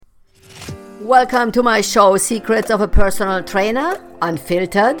Welcome to my show, Secrets of a Personal Trainer,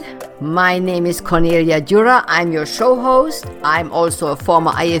 Unfiltered. My name is Cornelia Dura. I'm your show host. I'm also a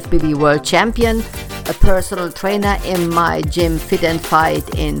former IFBB World Champion, a personal trainer in my gym Fit and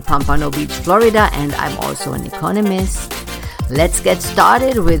Fight in Pompano Beach, Florida, and I'm also an economist. Let's get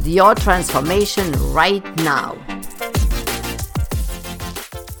started with your transformation right now.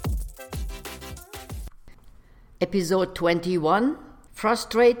 Episode 21,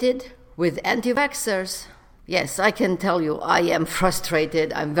 Frustrated with anti-vaxxers. Yes, I can tell you, I am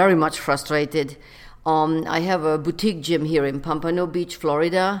frustrated. I'm very much frustrated. I have a boutique gym here in Pompano Beach,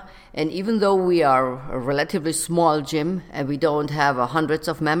 Florida, and even though we are a relatively small gym and we don't have hundreds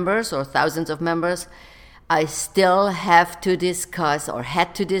of members or thousands of members, I still have to discuss or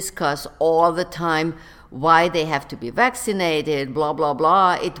had to discuss all the time why they have to be vaccinated, blah, blah,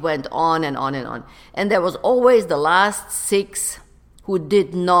 blah. It went on and on and on. And there was always the last 6 who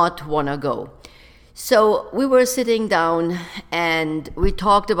did not want to go. So we were sitting down and we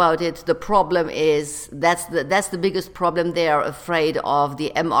talked about it. The problem is that's the biggest problem. They are afraid of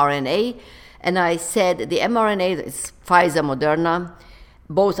the mRNA. And I said the mRNA is Pfizer, Moderna.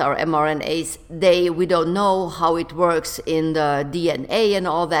 Both are mRNAs. We don't know how it works in the DNA and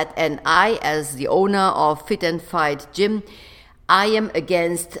all that. And I, as the owner of Fit and Fight Gym, I am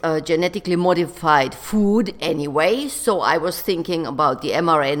against genetically modified food anyway, so I was thinking about the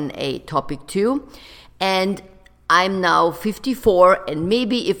mRNA topic too. And I'm now 54, and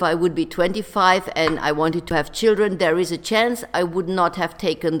maybe if I would be 25 and I wanted to have children, there is a chance I would not have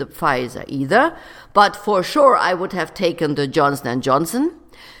taken the Pfizer either. But for sure, I would have taken the Johnson & Johnson.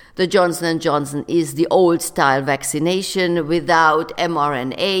 The Johnson & Johnson is the old-style vaccination without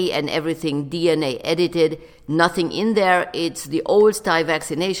mRNA and everything DNA edited. Nothing in there. It's the old-style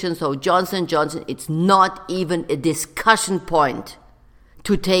vaccination. So Johnson & Johnson, it's not even a discussion point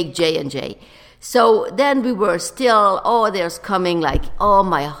to take J&J. So then we were still, there's coming like,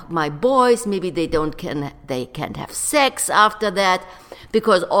 my boys, maybe they can't have sex after that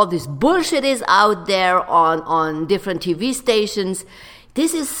because all this bullshit is out there on different TV stations.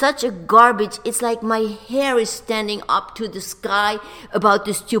 This is such a garbage. It's like my hair is standing up to the sky about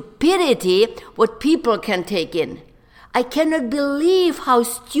the stupidity what people can take in. I cannot believe how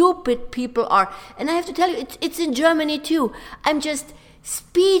stupid people are. And I have to tell you, it's in Germany too. I'm just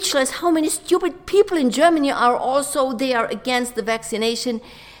speechless how many stupid people in Germany they are against the vaccination.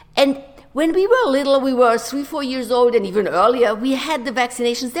 And when we were little, we were 3-4 years old and even earlier, we had the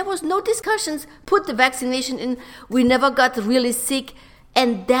vaccinations. There was no discussions. Put the vaccination in. We never got really sick.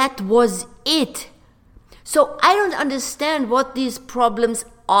 And that was it. So I don't understand what these problems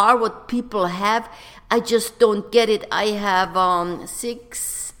are, what people have. I just don't get it. I have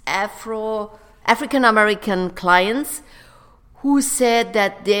 6 African American clients who said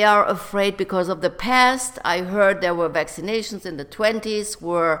that they are afraid because of the past. I heard there were vaccinations in the 20s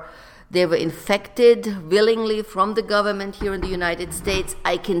where they were infected willingly from the government here in the United States.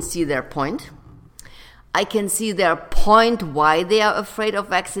 I can see their point. I can see their point why they are afraid of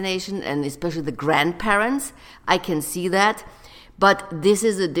vaccination, and especially the grandparents. I can see that. But this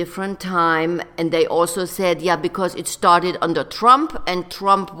is a different time. And they also said, because it started under Trump, and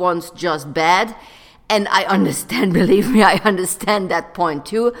Trump wants just bad. And I understand, believe me, I understand that point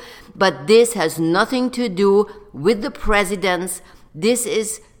too. But this has nothing to do with the presidents. This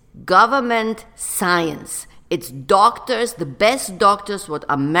is government science. It's doctors, the best doctors what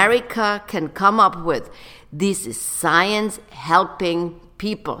America can come up with. This is science helping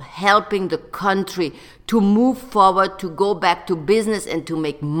people, helping the country to move forward, to go back to business and to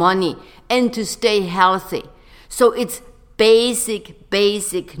make money and to stay healthy. So it's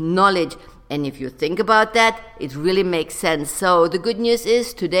basic knowledge. And if you think about that, it really makes sense. So the good news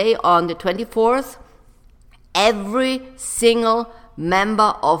is today on the 24th, every single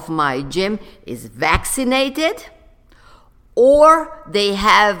member of my gym is vaccinated or they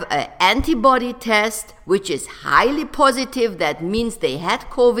have an antibody test which is highly positive. That means they had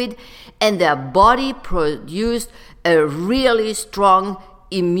COVID and their body produced a really strong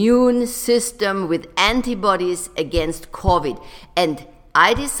immune system with antibodies against COVID. And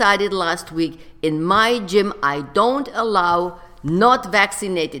I decided last week in my gym I don't allow not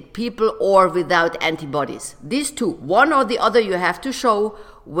vaccinated people or without antibodies. These two, one or the other, you have to show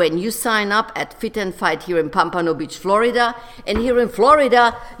when you sign up at Fit and Fight here in Pompano Beach, Florida. And here in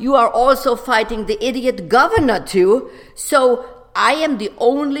Florida, you are also fighting the idiot governor too. So I am the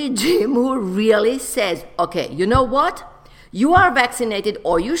only gym who really says, okay, you know what? You are vaccinated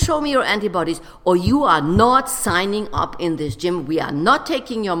or you show me your antibodies or you are not signing up in this gym. We are not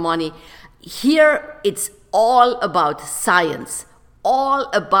taking your money. Here, it's all about science. all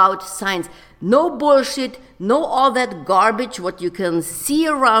about science. No bullshit, no all that garbage, what you can see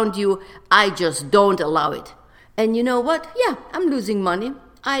around you. I just don't allow it. And you know what? Yeah, I'm losing money.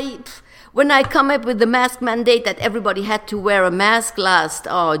 When I come up with the mask mandate that everybody had to wear a mask last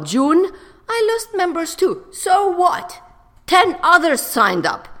June, I lost members too. So what? 10 others signed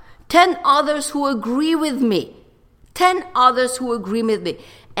up. 10 others who agree with me. 10 others who agree with me.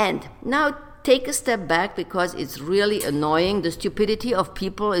 And now take a step back, because it's really annoying. The stupidity of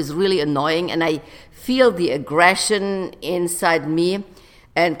people is really annoying, and I feel the aggression inside me,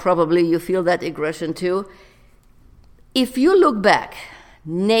 and probably you feel that aggression too. If you look back,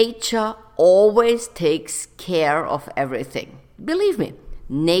 nature always takes care of everything. Believe me,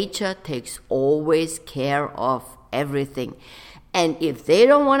 nature takes always care of everything. And if they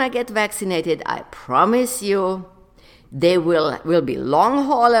don't want to get vaccinated, I promise you, they will be long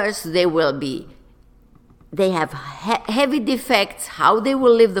haulers. They have heavy defects, how they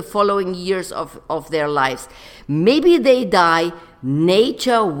will live the following years of their lives. Maybe they die.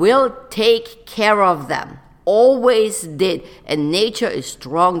 Nature will take care of them. Always did. And nature is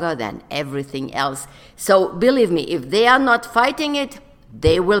stronger than everything else. So believe me, if they are not fighting it,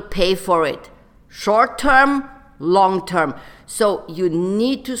 they will pay for it. Short term, long term. So you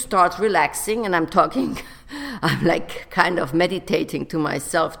need to start relaxing. And I'm like kind of meditating to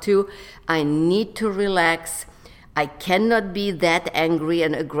myself too. I need to relax. I cannot be that angry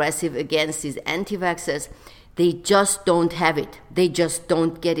and aggressive against these anti-vaxxers. They just don't have it. They just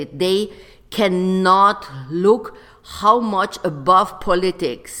don't get it. They cannot look how much above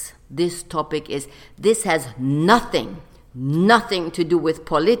politics this topic is. This has nothing to do with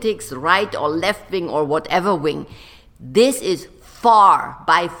politics, right or left wing or whatever wing. This is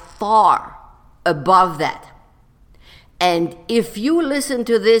by far above that. And if you listen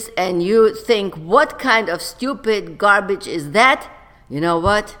to this and you think, what kind of stupid garbage is that? You know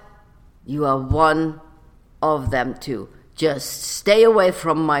what? You are one of them too. Just stay away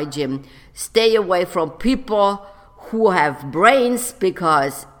from my gym. Stay away from people who have brains,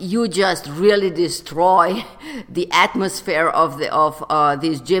 because you just really destroy the atmosphere of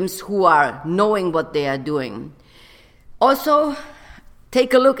these gyms who are knowing what they are doing. Also,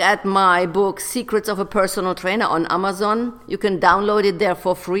 take a look at my book, Secrets of a Personal Trainer, on Amazon. You can download it there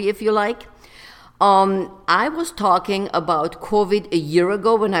for free if you like. I was talking about COVID a year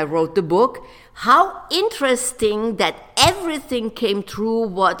ago when I wrote the book. How interesting that everything came true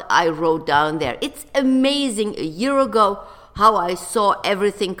what I wrote down there. It's amazing. A year ago, how I saw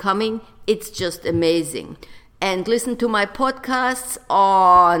everything coming. It's just amazing. And listen to my podcasts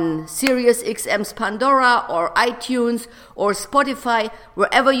on SiriusXM's Pandora or iTunes or Spotify.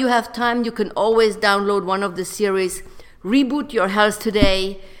 Wherever you have time, you can always download one of the series. Reboot Your Health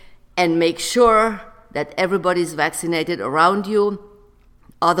Today, and make sure that everybody's vaccinated around you.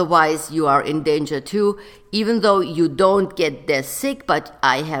 Otherwise, you are in danger too. Even though you don't get this sick, but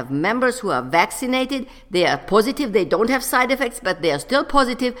I have members who are vaccinated. They are positive. They don't have side effects, but they are still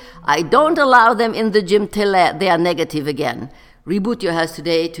positive. I don't allow them in the gym till they are negative again. Reboot Your Health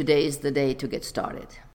Today. Today is the day to get started.